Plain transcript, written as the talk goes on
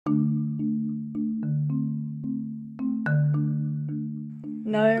No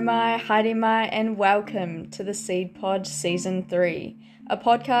mai, haere mai, and welcome to the Seed Pod Season 3, a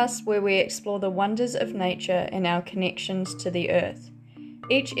podcast where we explore the wonders of nature and our connections to the earth.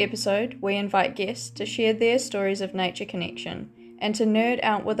 Each episode, we invite guests to share their stories of nature connection and to nerd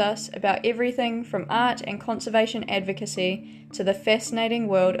out with us about everything from art and conservation advocacy to the fascinating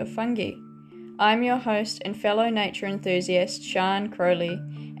world of fungi. I'm your host and fellow nature enthusiast, Sian Crowley,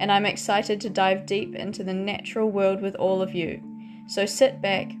 and I'm excited to dive deep into the natural world with all of you. So sit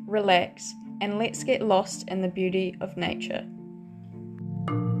back, relax, and let's get lost in the beauty of nature.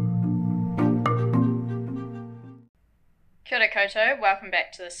 Kia ora koutou, welcome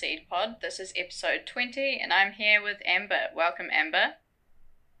back to the Seed Pod. This is episode 20 and I'm here with Amber. Welcome, Amber.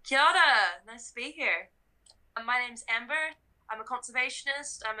 Kia ora, nice to be here. My name's Amber. I'm a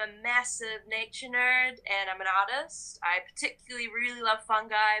conservationist, I'm a massive nature nerd, and I'm an artist. I particularly really love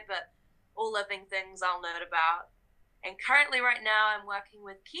fungi, but all living things I'll nerd about. And currently right now I'm working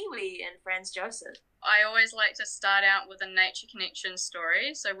with Kiwi and Franz Joseph. I always like to start out with a nature connection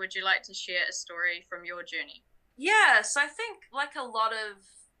story, so would you like to share a story from your journey? Yeah, so I think like a lot of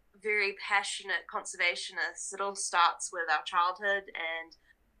very passionate conservationists, it all starts with our childhood, and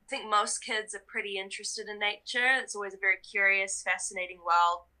I think most kids are pretty interested in nature. It's always a very curious, fascinating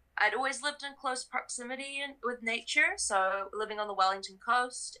world. I'd always lived in close proximity with nature, so living on the Wellington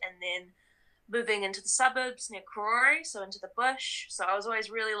coast and then moving into the suburbs near Rakiura, so into the bush. So I was always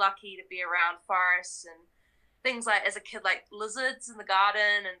really lucky to be around forests and things like, as a kid, like lizards in the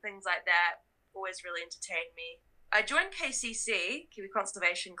garden and things like that always really entertained me. I joined KCC, Kiwi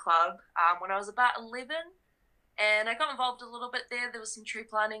Conservation Club, when I was about 11, and I got involved a little bit there. There was some tree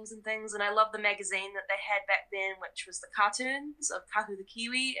plantings and things, and I loved the magazine that they had back then, which was the cartoons of Kahu the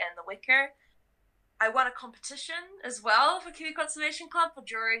Kiwi and the Wicker. I won a competition as well for Kiwi Conservation Club for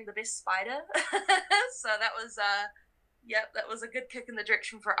drawing the best spider. So that was that was a good kick in the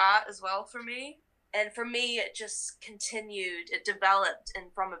direction for art as well for me. And for me, it just continued. It developed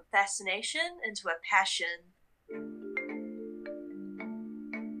from a fascination into a passion.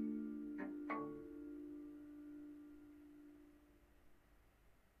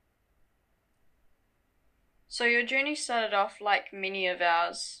 So your journey started off like many of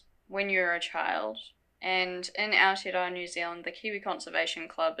ours when you were a child, and in Aotearoa, New Zealand, the Kiwi Conservation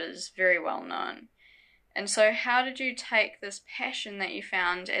Club is very well known. And so how did you take this passion that you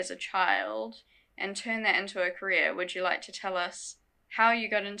found as a child and turn that into a career? Would you like to tell us how you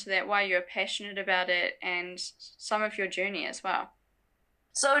got into that, why you're passionate about it, and some of your journey as well?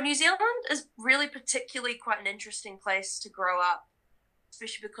 So New Zealand is really particularly quite an interesting place to grow up,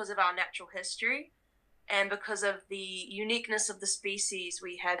 especially because of our natural history and because of the uniqueness of the species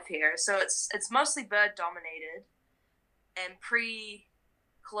we have here. So it's mostly bird dominated, and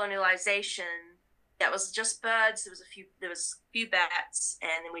pre-colonialization, that was just birds. There was a few bats,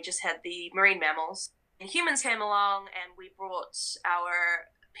 and then we just had the marine mammals. And humans came along and we brought our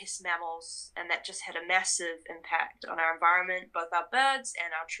pest mammals, and that just had a massive impact on our environment, both our birds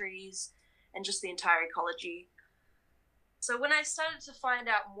and our trees and just the entire ecology. So when I started to find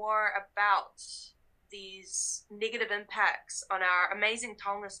out more about these negative impacts on our amazing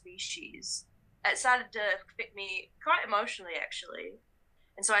taonga species, it started to affect me quite emotionally, actually.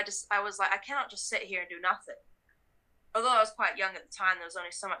 And so I was like, I cannot just sit here and do nothing. Although I was quite young at the time, there was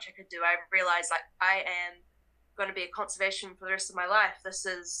only so much I could do. I realized like I am going to be a conservation for the rest of my life. This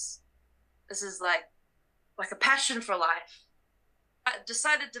is like a passion for life. I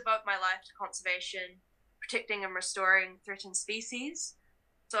decided to devote my life to conservation, protecting and restoring threatened species.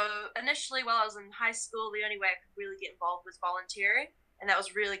 So initially, while I was in high school, the only way I could really get involved was volunteering, and that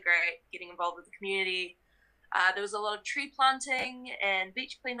was really great, getting involved with the community. There was a lot of tree planting and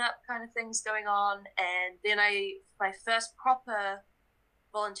beach cleanup kind of things going on, and then my first proper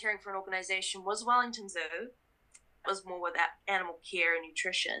volunteering for an organization was Wellington Zoo. It was more with animal care and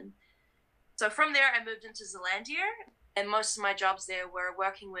nutrition. So from there, I moved into Zealandia, and most of my jobs there were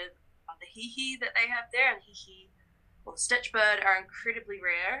working with the hihi that they have there, and hihi, well, the stitch bird, are incredibly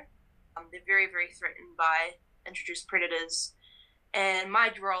rare. They're very, very threatened by introduced predators. And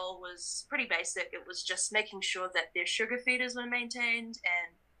my role was pretty basic. It was just making sure that their sugar feeders were maintained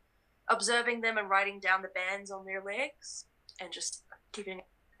and observing them and writing down the bands on their legs and just keeping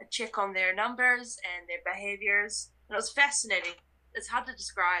a check on their numbers and their behaviors. And it was fascinating. It's hard to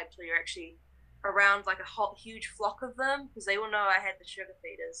describe till you're actually around like a whole huge flock of them, because they all know I had the sugar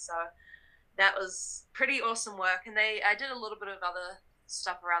feeders. So that was pretty awesome work. And I did a little bit of other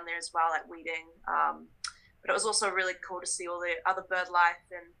stuff around there as well, like weeding. But it was also really cool to see all the other bird life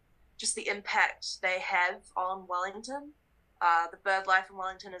and just the impact they have on Wellington. The bird life in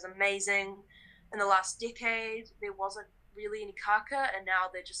Wellington is amazing. In the last decade, there wasn't really any kaka, and now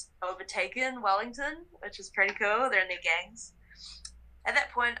they're just overtaken Wellington, which is pretty cool. They're in their gangs. At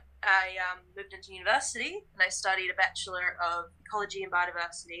that point, I moved into university and I studied a Bachelor of Ecology and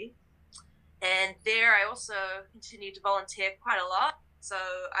Biodiversity. And there I also continued to volunteer quite a lot. So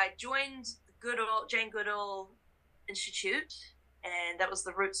I joined the Jane Goodall Institute, and that was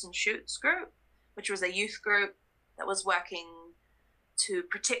the Roots and Shoots group, which was a youth group that was working to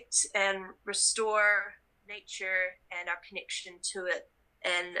protect and restore nature and our connection to it.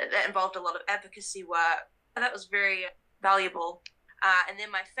 And that involved a lot of advocacy work. That was very valuable. And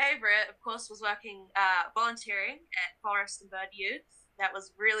then my favorite, of course, was volunteering at Forest and Bird Youth. That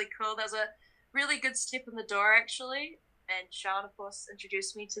was really cool. That was a really good step in the door, actually. And Sean, of course,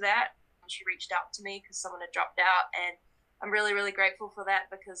 introduced me to that. She reached out to me because someone had dropped out. And I'm really, really grateful for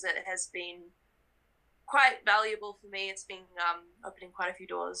that because it has been quite valuable for me. It's been opening quite a few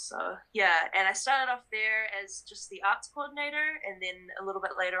doors. So, yeah. And I started off there as just the arts coordinator. And then a little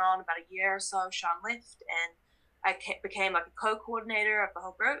bit later on, about a year or so, Sean left. And I became like a co-coordinator of the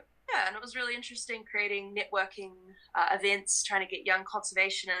whole group. Yeah, and it was really interesting creating networking events, trying to get young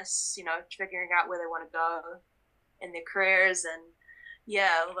conservationists, figuring out where they want to go in their careers, and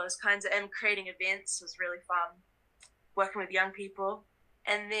all those kinds of, and creating events was really fun, working with young people.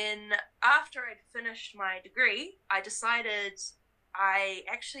 And then after I'd finished my degree, I decided I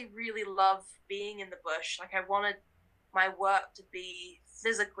actually really love being in the bush. Like I wanted my work to be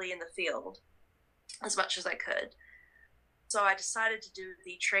physically in the field as much as I could. So I decided to do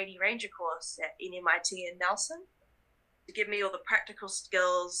the trainee ranger course at NMIT in Nelson to give me all the practical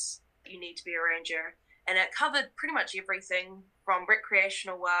skills you need to be a ranger. And it covered pretty much everything from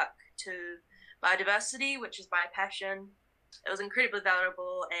recreational work to biodiversity, which is my passion. It was incredibly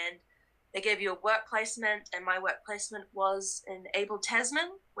valuable, and they gave you a work placement, and my work placement was in Abel Tasman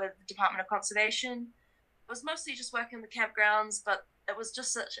with the Department of Conservation. It was mostly just working in the campgrounds, but it was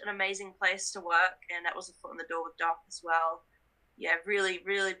just such an amazing place to work, and that was a foot in the door with Doc as well. Yeah, really,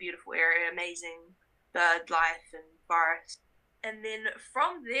 really beautiful area, amazing bird life and forest. And then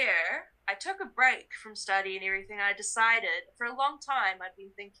from there, I took a break from study and everything. I decided, for a long time, I'd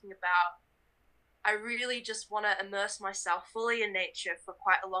been thinking about, I really just want to immerse myself fully in nature for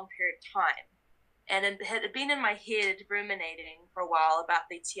quite a long period of time. And it had been in my head ruminating for a while about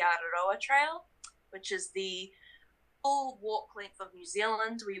the Tuatara Trail, which is the full walk length of New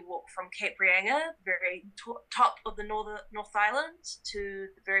Zealand. We walk from Cape Reinga, the very top of the North Island, to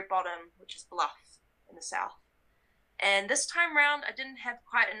the very bottom, which is Bluff in the south. And this time around, I didn't have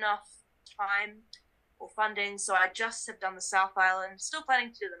quite enough time or funding, so I just have done the South Island. Still planning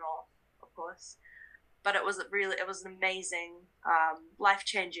to do the North, of course. But it was an amazing,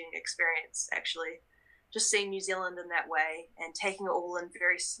 life-changing experience, actually. Just seeing New Zealand in that way and taking it all in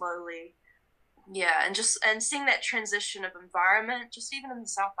very slowly. Yeah, and seeing that transition of environment, just even in the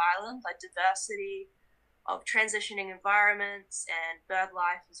South Island, like diversity of transitioning environments and bird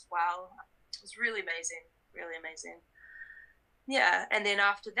life as well. It was really amazing, really amazing. Yeah, and then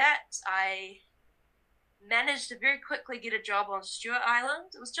after that, I managed to very quickly get a job on Stewart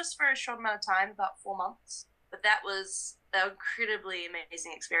Island. It was just for a short amount of time, about 4 months, but that was an incredibly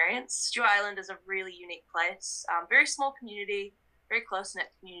amazing experience. Stewart Island is a really unique place, very small community, very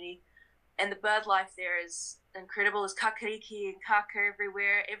close-knit community. And the bird life there is incredible. There's kakariki and kaka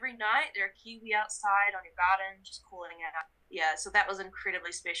everywhere. Every night there are kiwi outside on your garden just calling out. Yeah, so that was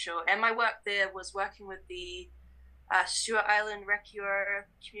incredibly special. And my work there was working with the Stewart Island Rakiura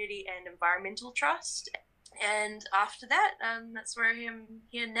Community and Environmental Trust. And after that, that's where I am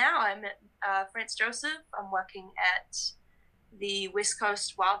here now. I'm at Franz Joseph. I'm working at the West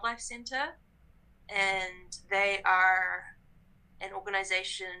Coast Wildlife Centre. And they are an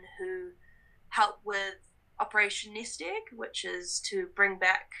organisation who help with Operation Nest Egg, which is to bring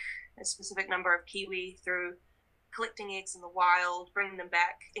back a specific number of kiwi through collecting eggs in the wild, bringing them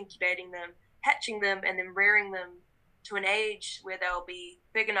back, incubating them, hatching them, and then rearing them to an age where they'll be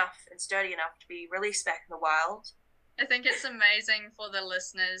big enough and sturdy enough to be released back in the wild. I think it's amazing for the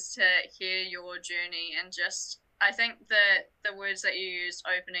listeners to hear your journey, and just, I think the words that you used,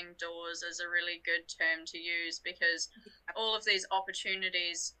 opening doors, is a really good term to use, because all of these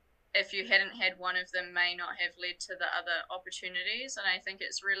opportunities, if you hadn't had one of them, may not have led to the other opportunities. And I think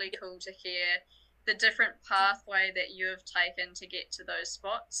it's really cool to hear the different pathway that you have taken to get to those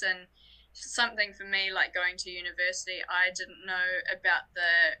spots. And something for me, like going to university, I didn't know about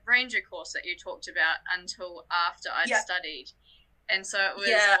the ranger course that you talked about until after I'd studied. And so it was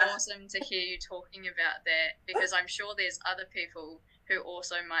awesome to hear you talking about that, because I'm sure there's other people who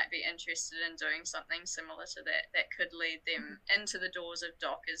also might be interested in doing something similar to that could lead them into the doors of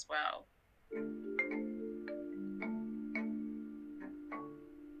DOC as well.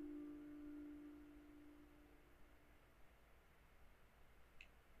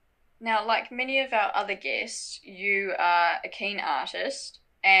 Now, like many of our other guests, you are a keen artist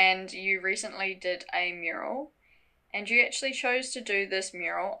and you recently did a mural, and you actually chose to do this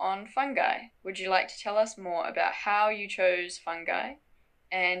mural on fungi. Would you like to tell us more about how you chose fungi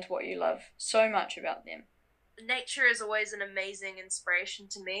and what you love so much about them? Nature is always an amazing inspiration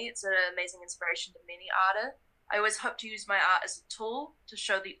to me. It's an amazing inspiration to many artists. I always hope to use my art as a tool to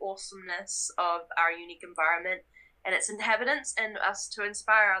show the awesomeness of our unique environment and its inhabitants, and us to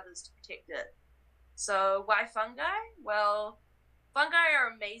inspire others to protect it. So why fungi? Well, fungi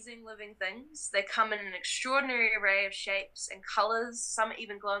are amazing living things. They come in an extraordinary array of shapes and colors. Some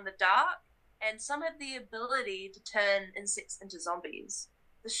even glow in the dark, and some have the ability to turn insects into zombies.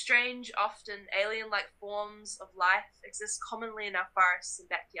 The strange, often alien-like forms of life exist commonly in our forests and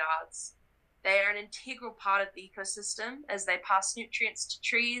backyards. They are an integral part of the ecosystem as they pass nutrients to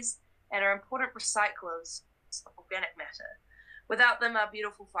trees and are important recyclers of organic matter. Without them, our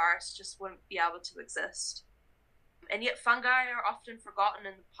beautiful forests just wouldn't be able to exist. And yet fungi are often forgotten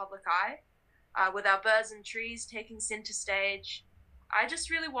in the public eye, with our birds and trees taking center stage. I just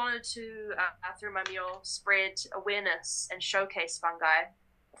really wanted to, through my mural, spread awareness and showcase fungi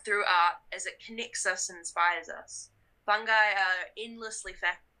through art as it connects us and inspires us. Fungi are endlessly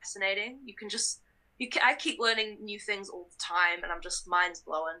fascinating. I keep learning new things all the time, and I'm just mind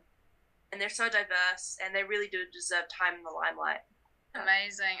blowing. And they're so diverse, and they really do deserve time in the limelight.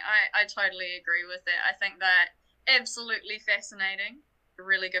 Amazing. I totally agree with that. I think that absolutely fascinating. A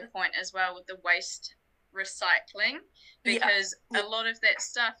really good point as well with the waste recycling, because a lot of that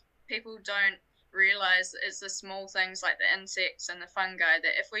stuff people don't realize it's the small things like the insects and the fungi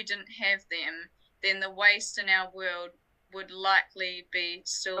that if we didn't have them, then the waste in our world would likely be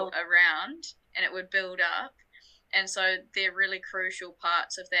still around and it would build up. And so they're really crucial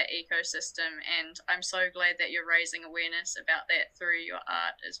parts of that ecosystem, and I'm so glad that you're raising awareness about that through your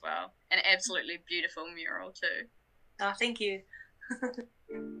art as well. An absolutely beautiful mural too. Oh, thank you.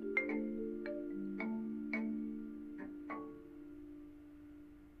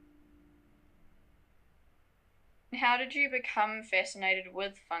 How did you become fascinated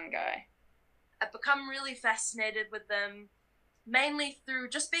with fungi? I've become really fascinated with them mainly through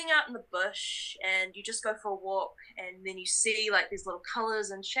just being out in the bush, and you just go for a walk and then you see like these little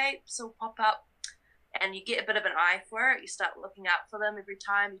colors and shapes will pop up and you get a bit of an eye for it. You start looking out for them every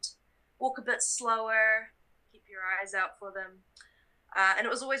time. You walk a bit slower, keep your eyes out for them. And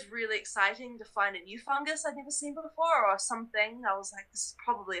it was always really exciting to find a new fungus I'd never seen before, or something. I was like, this is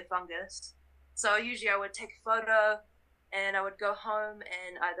probably a fungus. So usually I would take a photo and I would go home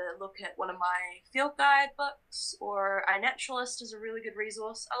and either look at one of my field guide books, or iNaturalist is a really good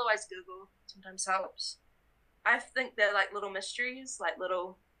resource. Otherwise, Google sometimes helps. I think they're like little mysteries, like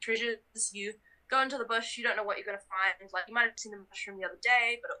little treasures. You go into the bush, you don't know what you're going to find. Like you might have seen the mushroom the other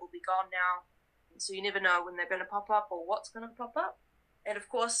day, but it will be gone now. So you never know when they're going to pop up or what's going to pop up. And of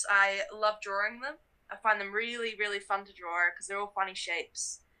course, I love drawing them. I find them really, really fun to draw because they're all funny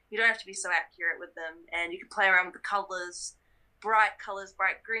shapes. You don't have to be so accurate with them, and you can play around with the colors, bright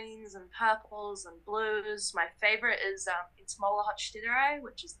greens and purples and blues. My favorite is Ep.20,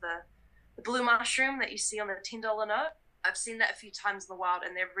 which is the blue mushroom that you see on the $10 note. I've seen that a few times in the wild,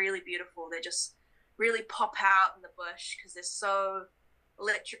 and they're really beautiful. They just really pop out in the bush because they're so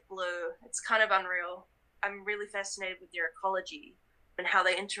electric blue. It's kind of unreal. I'm really fascinated with their ecology and how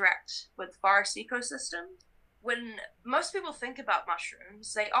they interact with forest ecosystem. When most people think about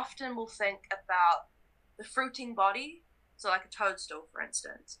mushrooms, they often will think about the fruiting body, so like a toadstool, for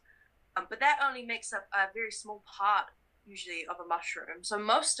instance. But that only makes up a very small part, usually, of a mushroom. So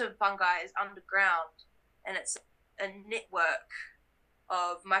most of fungi is underground, and it's a network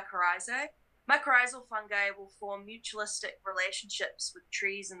of mycorrhizae. Mycorrhizal fungi will form mutualistic relationships with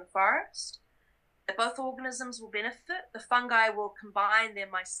trees in the forest. Both organisms will benefit. The fungi will combine their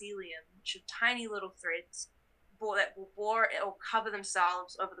mycelium, which are tiny little threads, that will bore or cover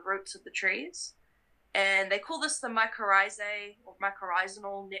themselves over the roots of the trees. And they call this the mycorrhizae or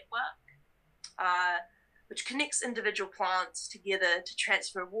mycorrhizal network, which connects individual plants together to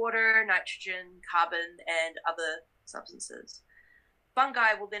transfer water, nitrogen, carbon, and other substances.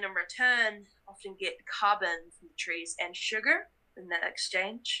 Fungi will then in return often get carbon from the trees and sugar in that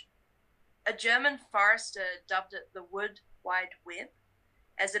exchange. A German forester dubbed it the wood wide web,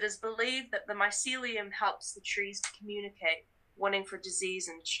 as it is believed that the mycelium helps the trees to communicate, warning for disease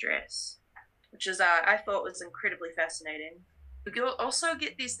and stress, which is I thought was incredibly fascinating. We also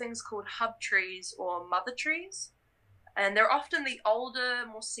get these things called hub trees or mother trees, and they're often the older,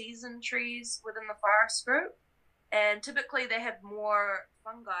 more seasoned trees within the forest group, and typically they have more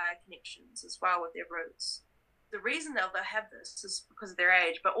fungi connections as well with their roots. The reason they'll have this is because of their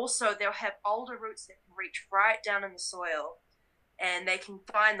age, but also they'll have older roots that can reach right down in the soil, and they can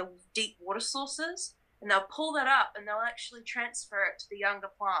find the deep water sources, and they'll pull that up and they'll actually transfer it to the younger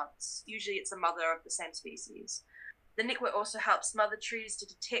plants. Usually it's a mother of the same species. The network also helps mother trees to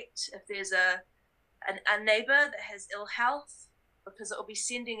detect if there's a neighbor that has ill health, because it will be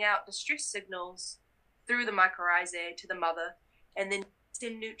sending out distress signals through the mycorrhizae to the mother, and then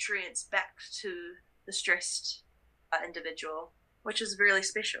send nutrients back to the stressed individual, which is really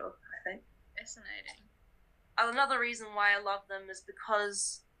special, I think. Fascinating. Another reason why I love them is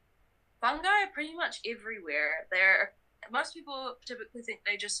because fungi are pretty much everywhere. Most people typically think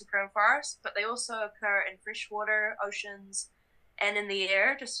they just occur in forests, but they also occur in freshwater, oceans, and in the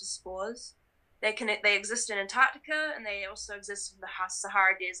air, just as spores. They exist in Antarctica, and they also exist in the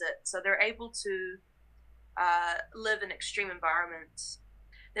Sahara Desert. So they're able to live in extreme environments.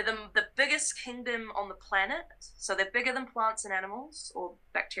 They're the biggest kingdom on the planet, so they're bigger than plants and animals or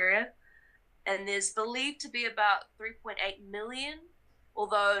bacteria. And there's believed to be about 3.8 million,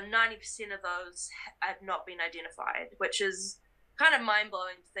 although 90% of those have not been identified, which is kind of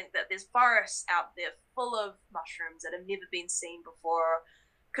mind-blowing to think that there's forests out there full of mushrooms that have never been seen before,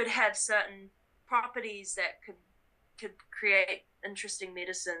 could have certain properties that could create interesting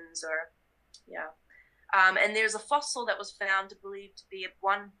medicines, or yeah. And there's a fossil that was found believed to be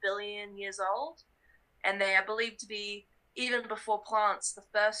 1 billion years old, and they are believed to be, even before plants, the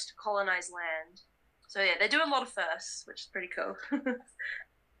first to colonize land. So yeah, they do a lot of firsts, which is pretty cool.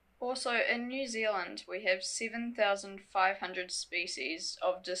 Also, in New Zealand, we have 7,500 species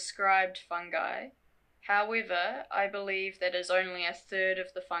of described fungi. However, I believe that is only a third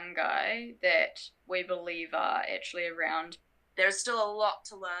of the fungi that we believe are actually around. There's still a lot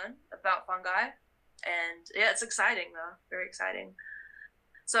to learn about fungi, and yeah, it's exciting though, very exciting.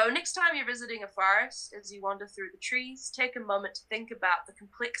 So next time you're visiting a forest, as you wander through the trees, take a moment to think about the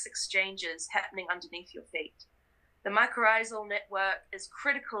complex exchanges happening underneath your feet. The mycorrhizal network is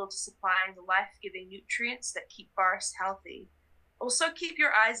critical to supplying the life-giving nutrients that keep forests healthy. Also, keep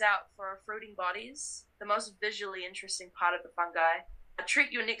your eyes out for fruiting bodies, the most visually interesting part of the fungi.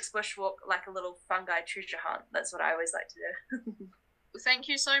 Treat your next bushwalk like a little fungi treasure hunt. That's what I always like to do. Thank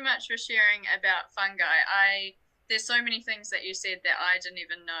you so much for sharing about fungi. There's so many things that you said that I didn't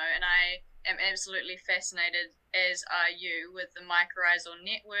even know, and I am absolutely fascinated, as are you, with the mycorrhizal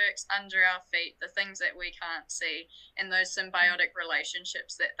networks under our feet, the things that we can't see, and those symbiotic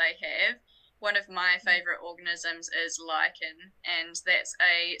relationships that they have. One of my favorite organisms is lichen, and that's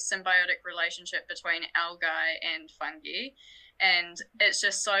a symbiotic relationship between algae and fungi. And it's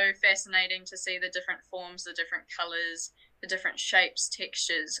just so fascinating to see the different forms, the different colors, the different shapes,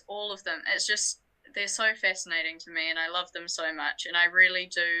 textures, all of them. They're so fascinating to me, and I love them so much. And I really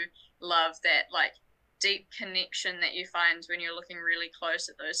do love that, like, deep connection that you find when you're looking really close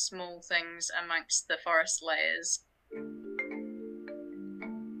at those small things amongst the forest layers.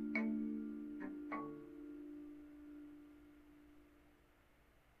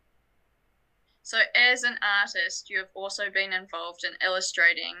 So as an artist, you have also been involved in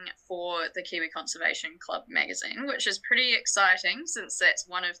illustrating for the Kiwi Conservation Club magazine, which is pretty exciting since that's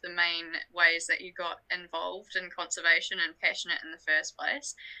one of the main ways that you got involved in conservation and passionate in the first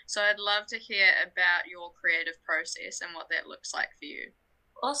place. So I'd love to hear about your creative process and what that looks like for you.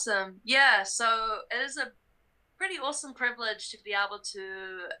 Awesome. Yeah, so it is a pretty awesome privilege to be able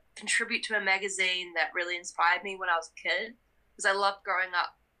to contribute to a magazine that really inspired me when I was a kid, because I loved growing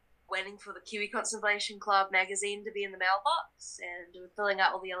up waiting for the Kiwi Conservation Club magazine to be in the mailbox and filling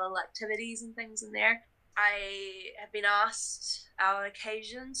out all the little activities and things in there. I have been asked on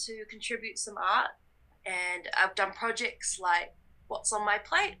occasion to contribute some art, and I've done projects like What's on My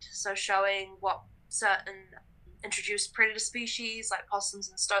Plate, so showing what certain introduced predator species like possums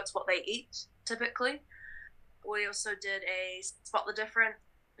and stoats, what they eat typically. We also did a spot the difference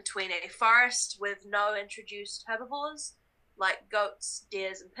between a forest with no introduced herbivores like goats,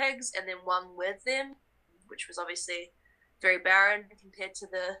 deers, and pigs, and then one with them, which was obviously very barren compared to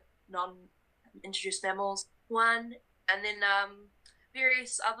the non-introduced mammals one, and then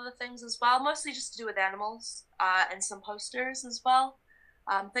various other things as well, mostly just to do with animals, and some posters as well,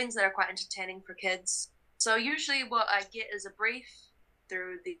 things that are quite entertaining for kids. So usually what I get is a brief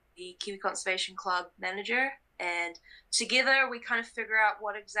through the Kiwi Conservation Club manager, and together we kind of figure out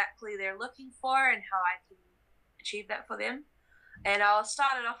what exactly they're looking for and how I can achieve that for them. And I'll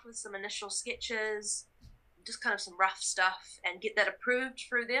start it off with some initial sketches, just kind of some rough stuff and get that approved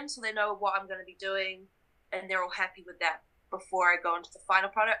through them so they know what I'm going to be doing and they're all happy with that before I go into the final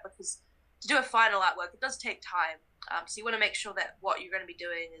product, because to do a final artwork, it does take time. So you want to make sure that what you're going to be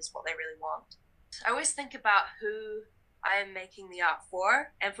doing is what they really want. I always think about who I am making the art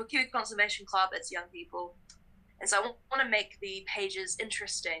for, and for Kiwi Conservation Club, it's young people. And so I want to make the pages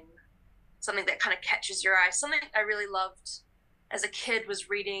interesting, something that kind of catches your eye. Something I really loved as a kid was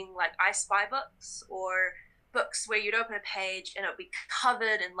reading like I Spy books, or books where you'd open a page and it would be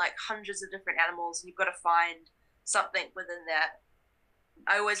covered in like hundreds of different animals and you've got to find something within that.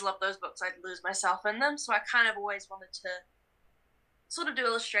 I always loved those books. I'd lose myself in them. So I kind of always wanted to sort of do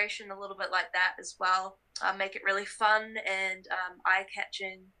illustration a little bit like that as well. Make it really fun and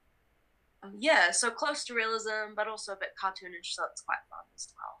eye-catching. Yeah, so close to realism, but also a bit cartoonish, so it's quite fun as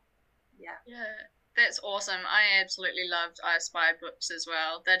well. Yeah. Yeah, that's awesome. I absolutely loved I Spy books as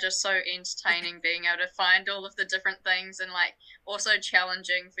well. They're just so entertaining being able to find all of the different things and like also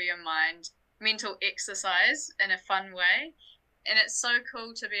challenging for your mind, mental exercise in a fun way. And it's so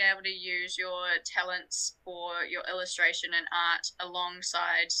cool to be able to use your talents for your illustration and art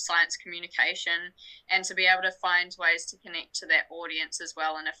alongside science communication, and to be able to find ways to connect to that audience as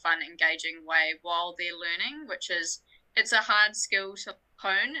well in a fun, engaging way while they're learning, which is, it's a hard skill to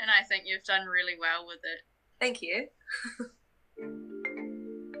hone, and I think you've done really well with it. Thank you.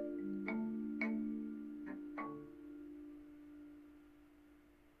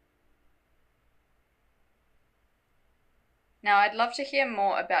 Now, I'd love to hear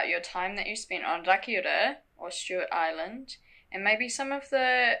more about your time that you spent on Rakiura, or Stewart Island, and maybe some of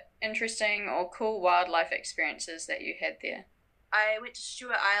the interesting or cool wildlife experiences that you had there. I went to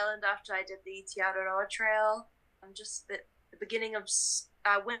Stewart Island after I did the tuatara trail, just at the beginning of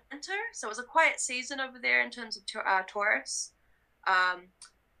winter, so it was a quiet season over there in terms of tourists,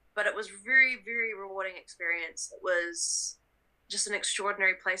 but it was very, very rewarding experience. It was just an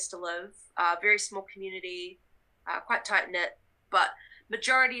extraordinary place to live, very small community, quite tight-knit, but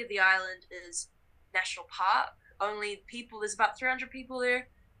majority of the island is national park. Only people, there's about 300 people there,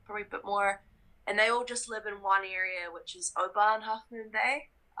 probably a bit more, and they all just live in one area, which is Oban Half Moon Bay,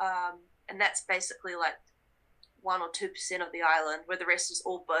 and that's basically like 1 or 2% of the island, where the rest is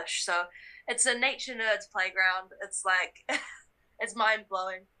all bush. So it's a nature nerd's playground. It's like it's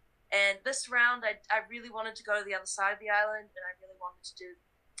mind-blowing. And this round I really wanted to go to the other side of the island, and I really wanted to do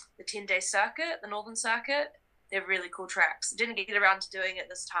the 10-day circuit, the northern circuit. They're really cool tracks. Didn't get around to doing it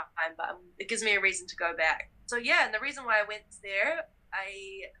this time, but it gives me a reason to go back. So yeah, and the reason why I went there,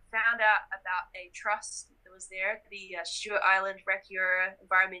 I found out about a trust that was there, the Stewart Island Rakiura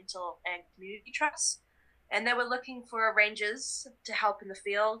Environmental and Community Trust, and they were looking for rangers to help in the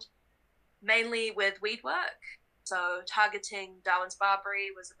field, mainly with weed work. So targeting Darwin's barberry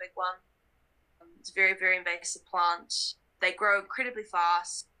was a big one. It's a very, very invasive plant. They grow incredibly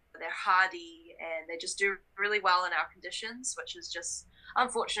fast. They're hardy, and they just do really well in our conditions, which is just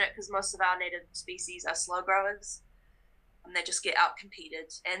unfortunate because most of our native species are slow growers, and they just get out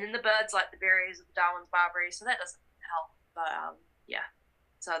competed. And then the birds like the berries of the Darwin's barberry, so that doesn't help. But yeah,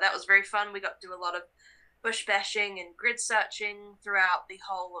 so that was very fun. We got to do a lot of bush bashing and grid searching throughout the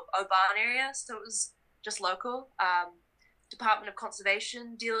whole of Oban area, so it was just local. Department of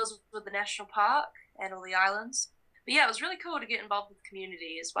Conservation deals with the national park and all the islands. But yeah, it was really cool to get involved with the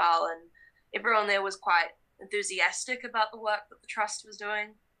community as well, and everyone there was quite enthusiastic about the work that the trust was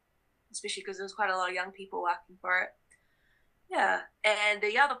doing, especially because there was quite a lot of young people working for it. Yeah, and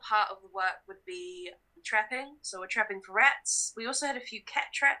the other part of the work would be trapping. So we're trapping for rats. We also had a few cat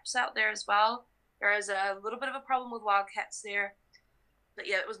traps out there as well. There is a little bit of a problem with wild cats there, but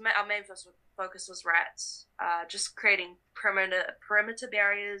yeah, it was our main focus was rats. Just creating perimeter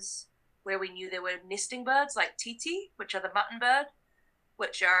barriers where we knew there were nesting birds like titi, which are the mutton bird,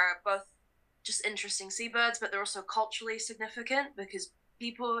 which are both just interesting seabirds, but they're also culturally significant because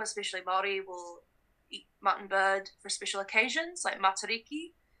people, especially Māori, will eat mutton bird for special occasions like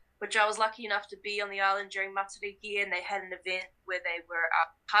matariki, which I was lucky enough to be on the island during matariki, and they had an event where they were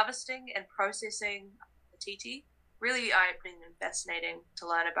harvesting and processing the titi. Really eye-opening and fascinating to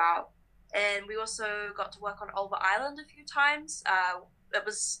learn about. And we also got to work on Ulva Island a few times. It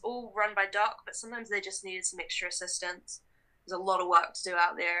was all run by DOC, but sometimes they just needed some extra assistance. There's a lot of work to do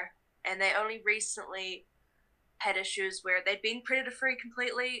out there. And they only recently had issues where they'd been predator-free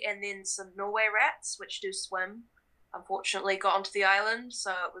completely, and then some Norway rats, which do swim, unfortunately got onto the island.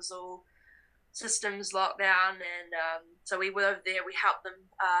 So it was all systems locked down, and so we were over there. We helped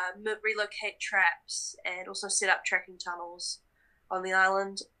them relocate traps and also set up tracking tunnels on the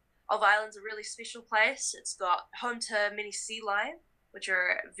island. Ulva Island's a really special place. It's got home to many sea lions, which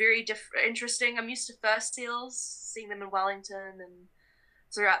are very interesting. I'm used to fur seals, seeing them in Wellington and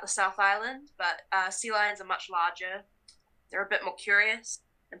throughout the South Island, but sea lions are much larger. They're a bit more curious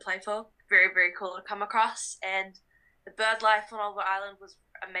and playful. Very, very cool to come across. And the bird life on Amber Island was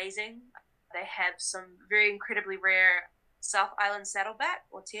amazing. They have some very incredibly rare South Island saddleback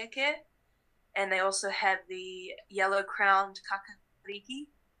or tiake, and they also have the yellow-crowned kakariki,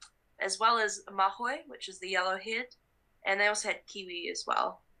 as well as mahoe, which is the yellow-head, and they also had kiwi as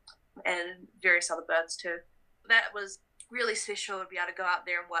well, and various other birds too. That was really special to be able to go out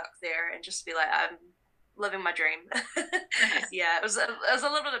there and work there and just be like, I'm living my dream. Yeah, it was a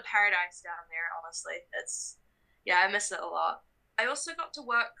little bit of paradise down there, honestly. I miss it a lot. I also got to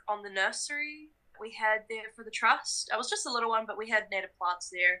work on the nursery we had there for the trust. I was just a little one, but we had native plants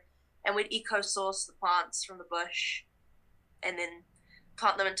there, and we'd eco-source the plants from the bush and then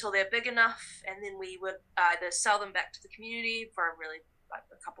plant them until they're big enough, and then we would either sell them back to the community for really like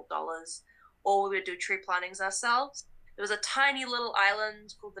a couple dollars, or we would do tree plantings ourselves. There was a tiny little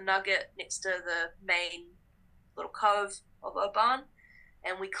island called the Nugget next to the main little cove of Oban,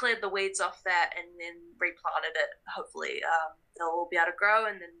 and we cleared the weeds off that and then replanted it. Hopefully they'll all be able to grow,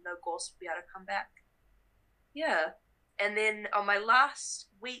 and then no gorse will be able to come back. Yeah. And then on my last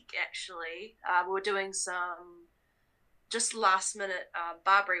week, actually, we were doing some just last minute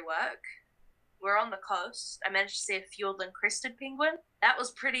Barbary work. We're on the coast. I managed to see a fiordland crested penguin. That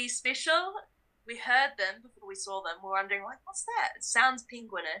was pretty special. We heard them before we saw them. We're wondering, like, what's that? It sounds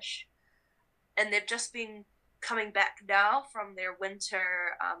penguinish. And they've just been coming back now from their winter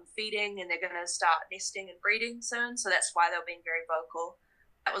feeding, and they're going to start nesting and breeding soon. So that's why they're being very vocal.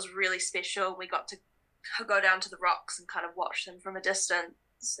 That was really special. We got to go down to the rocks and kind of watch them from a distance.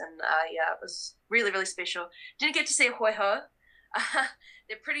 And it was really, really special. Didn't get to see a hoiho.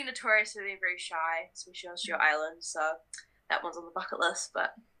 They're pretty notorious for being very shy, especially on Stewart Island. So that one's on the bucket list.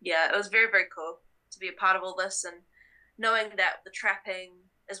 But yeah, it was very, very cool to be a part of all this, and knowing that the trapping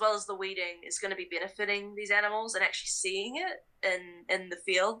as well as the weeding is going to be benefiting these animals, and actually seeing it in the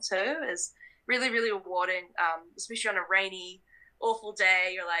field too is really, really rewarding, especially on a rainy, awful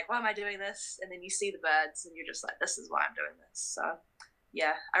day. You're like, why am I doing this? And then you see the birds and you're just like, this is why I'm doing this. So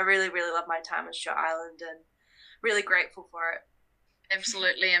yeah, I really, really love my time on Stewart Island and really grateful for it.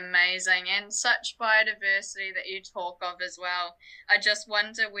 Absolutely amazing, and such biodiversity that you talk of as well. I just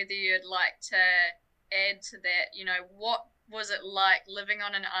wonder whether you'd like to add to that, you know, what was it like living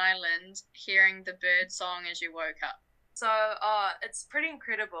on an island, hearing the bird song as you woke up? So it's pretty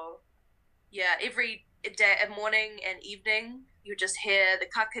incredible. Yeah, every day, morning and evening, you just hear the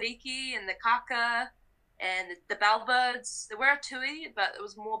kakariki and the kaka and the bellbirds. There were tui, but it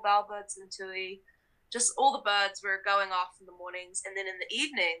was more bellbirds than tui. Just all the birds were going off in the mornings, and then in the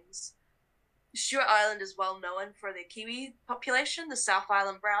evenings, Stewart Island is well known for their Kiwi population, the South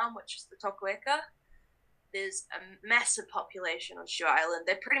Island brown, which is the tokueka. There's a massive population on Stewart Island.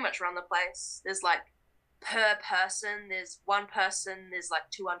 They pretty much run the place. There's like, per person, there's one person, there's like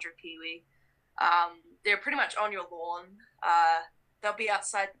 200 Kiwi. They're pretty much on your lawn. They'll be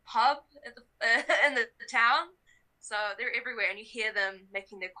outside the pub at in the town. So they're everywhere, and you hear them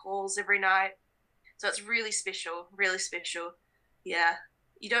making their calls every night. So it's really special, really special. Yeah,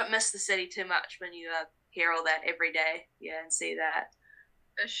 you don't miss the city too much when you hear all that every day, and see that.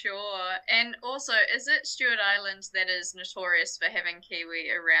 For sure. And also, is it Stewart Island that is notorious for having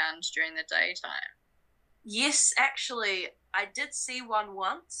kiwi around during the daytime? Yes, actually, I did see one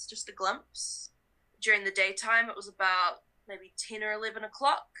once, just a glimpse. During the daytime, it was about maybe 10 or 11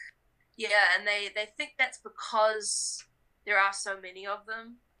 o'clock. Yeah, and they think that's because there are so many of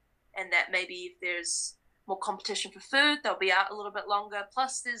them, and that maybe if there's more competition for food, they'll be out a little bit longer.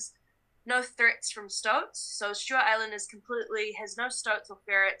 Plus, there's no threats from stoats. So Stewart Island has no stoats or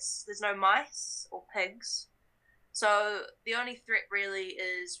ferrets. There's no mice or pigs. So the only threat really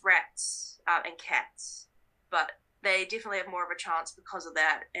is rats and cats. But they definitely have more of a chance because of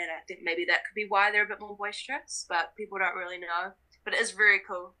that. And I think maybe that could be why they're a bit more boisterous, but people don't really know. But it is very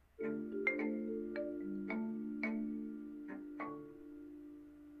cool.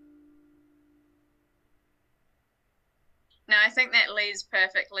 Now, I think that leads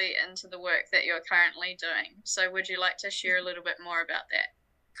perfectly into the work that you're currently doing. So would you like to share a little bit more about that?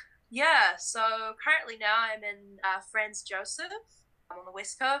 Yeah, so currently now I'm in Franz Josef. I'm on the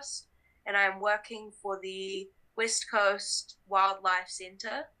West Coast, and I'm working for the West Coast Wildlife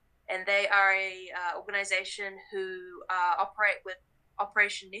Centre, and they are a organization who operate with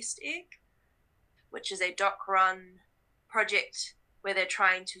Operation Nest Egg, which is a dock-run project where they're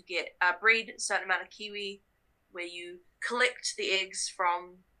trying to get breed a certain amount of kiwi, where you collect the eggs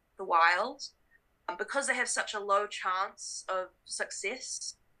from the wild, Because they have such a low chance of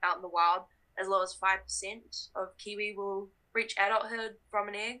success out in the wild, as low as 5% of kiwi will reach adulthood from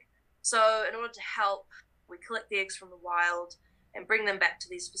an egg. So in order to help, we collect the eggs from the wild and bring them back to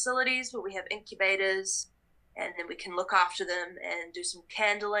these facilities where we have incubators, and then we can look after them and do some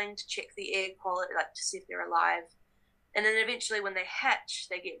candling to check the egg quality, like to see if they're alive. And then eventually when they hatch,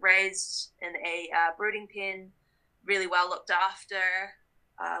 they get raised in a brooding pen, really well looked after.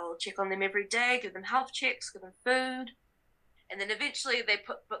 We'll check on them every day, give them health checks, give them food. And then eventually they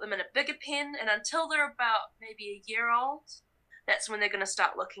put them in a bigger pen, and until they're about maybe a year old, that's when they're going to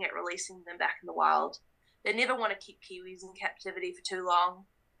start looking at releasing them back in the wild. They never want to keep kiwis in captivity for too long.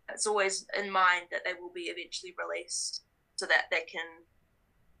 It's always in mind that they will be eventually released so that they can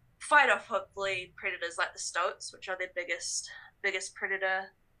fight off, hopefully, predators like the stoats, which are their biggest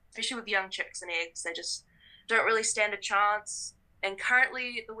predator, especially with young chicks and eggs. They just don't really stand a chance. And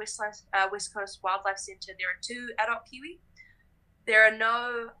currently at the West Coast Wildlife Centre, there are 2 adult kiwi. There are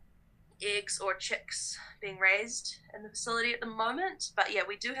no eggs or chicks being raised in the facility at the moment, but yeah,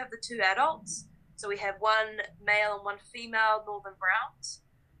 we do have the 2 adults. So we have 1 male and 1 female northern browns.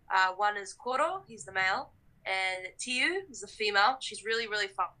 One is Koro, he's the male, and Tiu is the female. She's really, really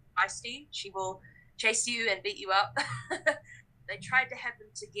feisty. She will chase you and beat you up. They tried to have them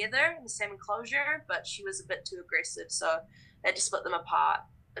together in the same enclosure, but she was a bit too aggressive, so they had to split them apart.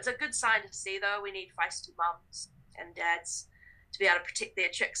 It's a good sign to see, though. We need feisty mums and dads to be able to protect their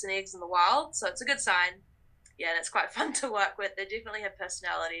chicks and eggs in the wild, so it's a good sign. Yeah, and it's quite fun to work with. They definitely have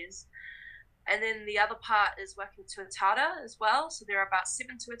personalities. And then the other part is working with tuatara as well. So there are about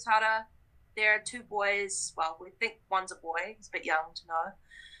 7 tuatara. There are 2 boys. Well, we think one's a boy. He's a bit young to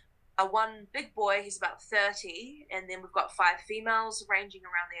know. One big boy, he's about 30. And then we've got 5 females ranging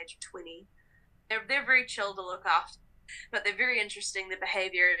around the age of 20. They're very chill to look after, but they're very interesting. Their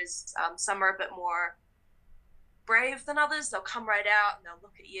behavior is, some are a bit more brave than others. They'll come right out and they'll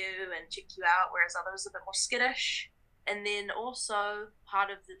look at you and check you out, whereas others are a bit more skittish. And then also part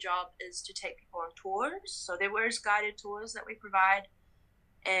of the job is to take people on tours. So there is guided tours that we provide,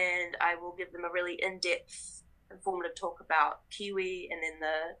 and I will give them a really in-depth, informative talk about kiwi and then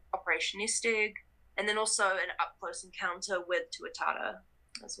the Operation Nest Egg, and then also an up-close encounter with tuatara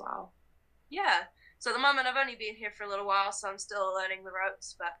as well. Yeah, so at the moment I've only been here for a little while, so I'm still learning the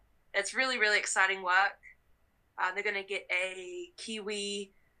ropes, but it's really, really exciting work. They're going to get a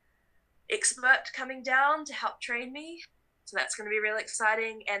kiwi expert coming down to help train me, so that's going to be really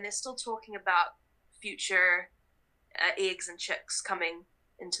exciting. And they're still talking about future eggs and chicks coming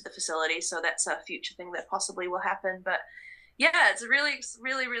into the facility, so that's a future thing that possibly will happen. But yeah, it's a really,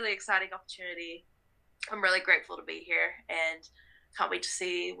 really, really exciting opportunity. I'm really grateful to be here and can't wait to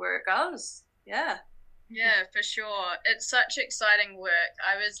see where it goes. Yeah, for sure. It's such exciting work.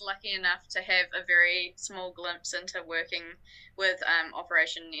 I was lucky enough to have a very small glimpse into working with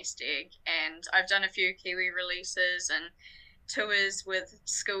Operation Nest Egg, and I've done a few kiwi releases and tours with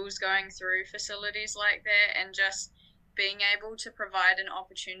schools going through facilities like that, and just being able to provide an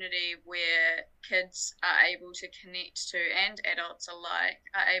opportunity where kids are able to connect to, and adults alike,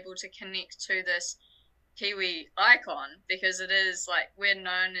 are able to connect to this Kiwi icon, because it is like, we're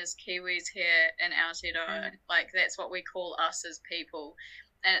known as Kiwis here in Aotearoa. Like, that's what we call us as people,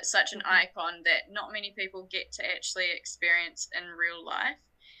 and it's such an icon that not many people get to actually experience in real life.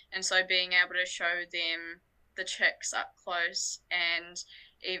 And so being able to show them the chicks up close, and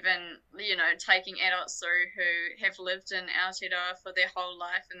even, you know, taking adults through who have lived in Aotearoa for their whole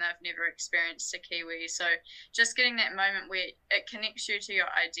life and they've never experienced a kiwi. So just getting that moment where it connects you to your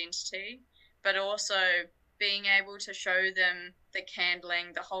identity, but also being able to show them the candling,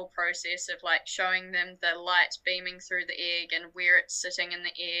 the whole process of like showing them the light beaming through the egg and where it's sitting in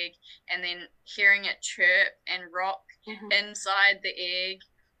the egg, and then hearing it chirp and rock inside the egg.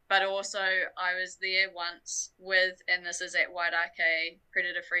 But also I was there once with, and this is at Wairake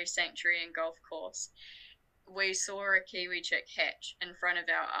Predator Free Sanctuary and Golf Course, we saw a kiwi chick hatch in front of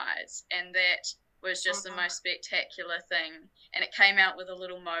our eyes, and that was just the most spectacular thing. And it came out with a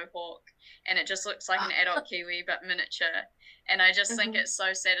little mohawk, and it just looks like an adult kiwi but miniature. And I just think it's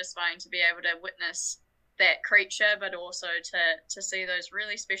so satisfying to be able to witness that creature, but also to see those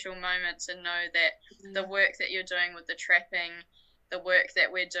really special moments and know that the work that you're doing with the trapping, the work that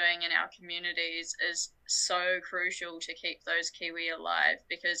we're doing in our communities is so crucial to keep those kiwi alive.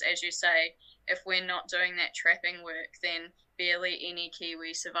 Because as you say, if we're not doing that trapping work, then barely any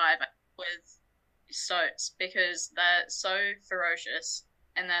kiwi survive with stoats, because they're so ferocious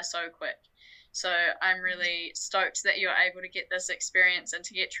and they're so quick. So I'm really stoked that you're able to get this experience and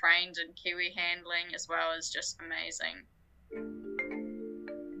to get trained in kiwi handling as well is just amazing.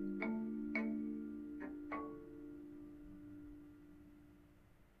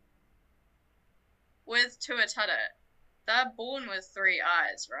 with tuatara, they're born with 3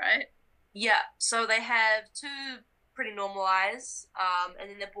 eyes, right? Yeah, so they have 2 pretty normal eyes, and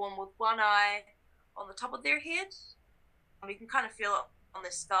then they're born with 1 eye on the top of their head. You can kind of feel it on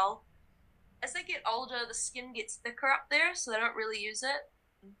their skull. As they get older, the skin gets thicker up there, so they don't really use it.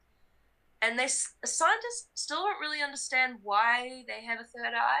 And scientists still don't really understand why they have a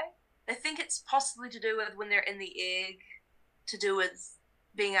 3rd eye. They think it's possibly to do with when they're in the egg, to do with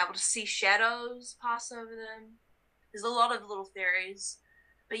being able to see shadows pass over them. There's a lot of little theories.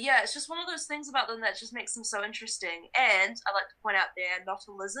 But yeah, it's just one of those things about them that just makes them so interesting. And I like to point out they're not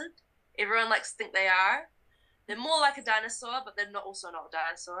a lizard. Everyone likes to think they are. They're more like a dinosaur, but they're also not a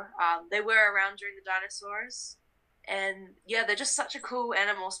dinosaur. They were around during the dinosaurs. And yeah, they're just such a cool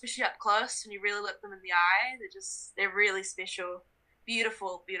animal, especially up close when you really look them in the eye. They're really special,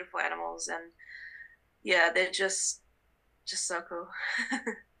 beautiful, beautiful animals. And yeah, they're just so cool.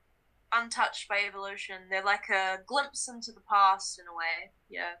 Untouched by evolution. They're like a glimpse into the past in a way.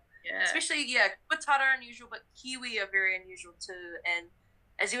 Yeah. Especially, tuatara are unusual, but kiwi are very unusual too. And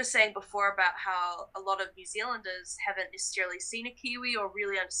as you were saying before about how a lot of New Zealanders haven't necessarily seen a kiwi or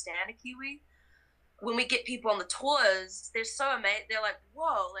really understand a kiwi, when we get people on the tours, they're so amazed. They're like,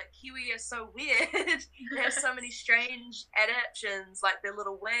 whoa, like kiwi are so weird. They have so many strange adaptations, like their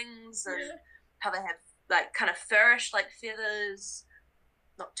little wings and how they have like kind of furish like feathers,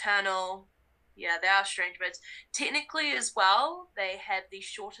 nocturnal. Yeah, they are strange birds. Technically as well, they have the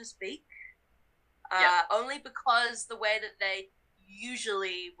shortest beak. Only because the way that they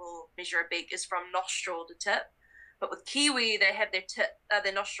usually will measure a beak is from nostril to tip. But with kiwi, they have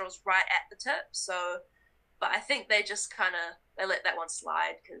their nostrils right at the tip. So, but I think they just they let that one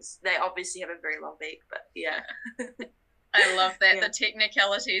slide because they obviously have a very long beak. But yeah. I love that, the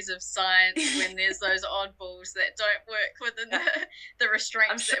technicalities of science when there's those oddballs that don't work within the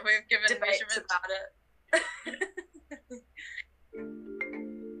restraints that we've given measurement. About it.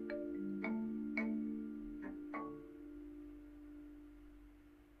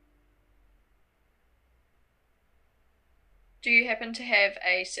 Do you happen to have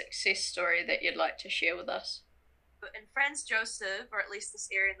a success story that you'd like to share with us? In Franz Joseph, or at least this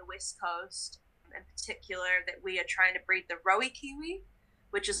area in the West Coast, in particular, that we are trying to breed the Rowie kiwi,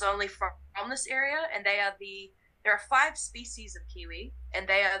 which is only from this area, and there are 5 species of kiwi, and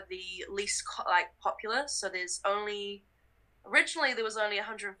they are the least popular. So originally there was only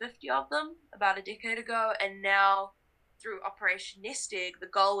 150 of them about a decade ago, and now through Operation Nest Egg, the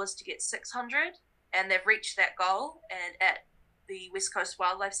goal was to get 600, and they've reached that goal. And at the West Coast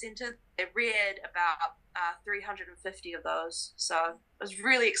Wildlife Centre, they reared about 350 of those. So it was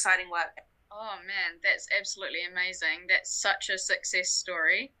really exciting work. Oh man, that's absolutely amazing. That's such a success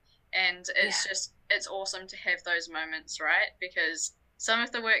story. And it's awesome to have those moments, right? Because some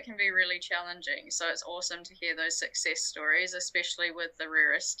of the work can be really challenging. So it's awesome to hear those success stories, especially with the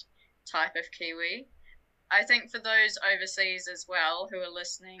rarest type of kiwi. I think for those overseas as well who are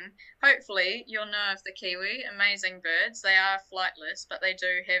listening, hopefully you'll know of the kiwi. Amazing birds. They are flightless, but they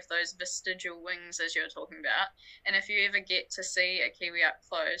do have those vestigial wings, as you were talking about. And if you ever get to see a kiwi up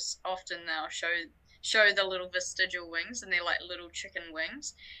close, often they'll show the little vestigial wings, and they're like little chicken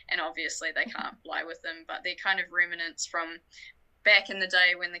wings. And obviously they can't fly with them, but they're kind of remnants from back in the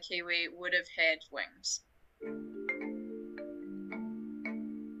day when the kiwi would have had wings.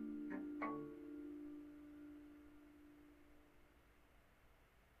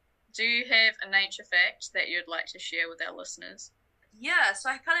 Do you have a nature fact that you'd like to share with our listeners? Yeah, so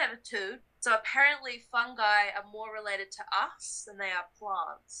I kind of have 2. So apparently fungi are more related to us than they are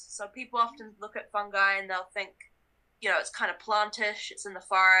plants. So people often look at fungi and they'll think, it's kind of plantish, it's in the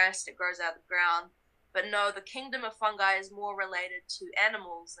forest, it grows out of the ground. But no, the kingdom of fungi is more related to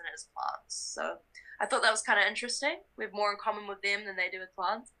animals than it is plants. So I thought that was kind of interesting. We have more in common with them than they do with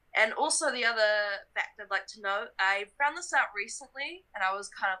plants. And also the other fact I'd like to note, I found this out recently and I was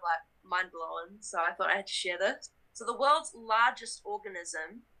kind of like mind blown. So I thought I had to share this. So the world's largest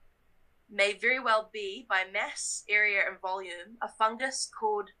organism may very well be, by mass, area, and volume, a fungus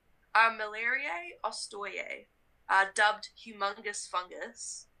called Armillaria ostoyae, dubbed humongous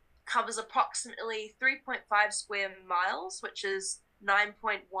fungus. Covers approximately 3.5 square miles, which is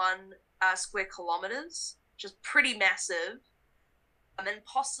 9.1 square kilometers, which is pretty massive. And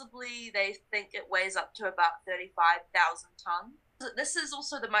possibly they think it weighs up to about 35,000 tons. This is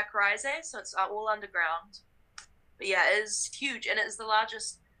also the mycorrhizae, so it's all underground. But yeah, it is huge, and it is the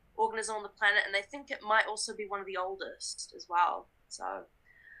largest organism on the planet, and they think it might also be one of the oldest as well. So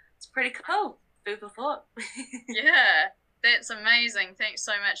it's pretty cool. Food for thought. Yeah, that's amazing. Thanks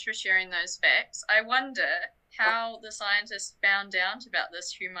so much for sharing those facts. I wonder how the scientists found out about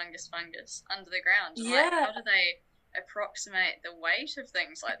this humongous fungus under the ground. And, Yeah. like, how do they approximate the weight of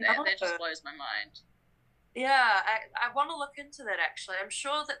things like that? That just blows my mind. Yeah, I want to look into that actually. I'm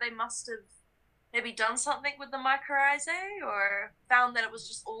sure that they must have maybe done something with the mycorrhizae or found that it was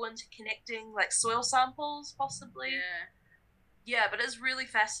just all interconnecting, like soil samples, possibly. Yeah. Yeah, but it's really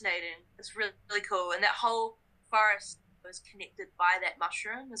fascinating. It's really, really cool. And that whole forest was connected by that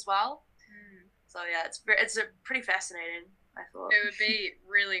mushroom as well. So yeah, it's a pretty fascinating, I thought. It would be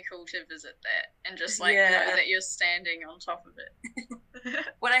really cool to visit that and just like know that you're standing on top of it.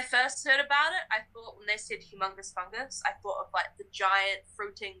 When I first heard about it, I thought when they said humongous fungus, I thought of like the giant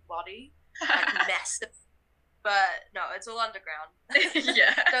fruiting body, like massive. But no, it's all underground.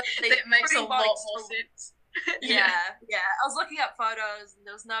 Yeah, that makes a lot more sense. Yeah. I was looking up photos and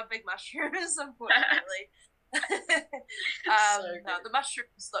there was no big mushrooms, unfortunately. No, the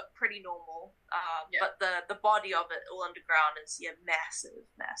mushrooms look pretty normal, but the body of it all underground is massive.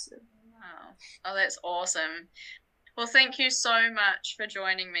 Wow. Oh, that's awesome. Well, thank you so much for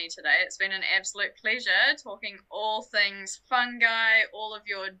joining me today. It's been an absolute pleasure talking all things fungi, all of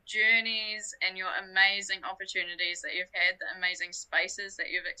your journeys and your amazing opportunities that you've had, the amazing spaces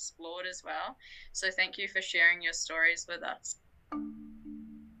that you've explored as well. So thank you for sharing your stories with us.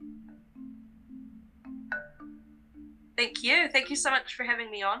 Thank you. Thank you so much for having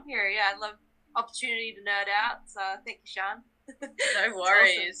me on here. Yeah, I love opportunity to nerd out. So thank you, Sean. No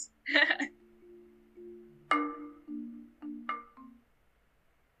worries. Awesome.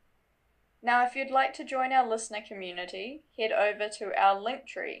 Now, if you'd like to join our listener community, head over to our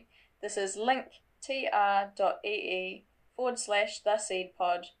Linktree. This is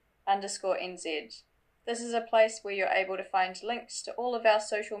linktr.ee/theseedpod_NZ. This is a place where you're able to find links to all of our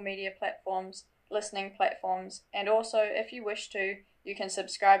social media platforms, listening platforms, and also, if you wish to, you can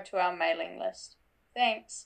subscribe to our mailing list. Thanks.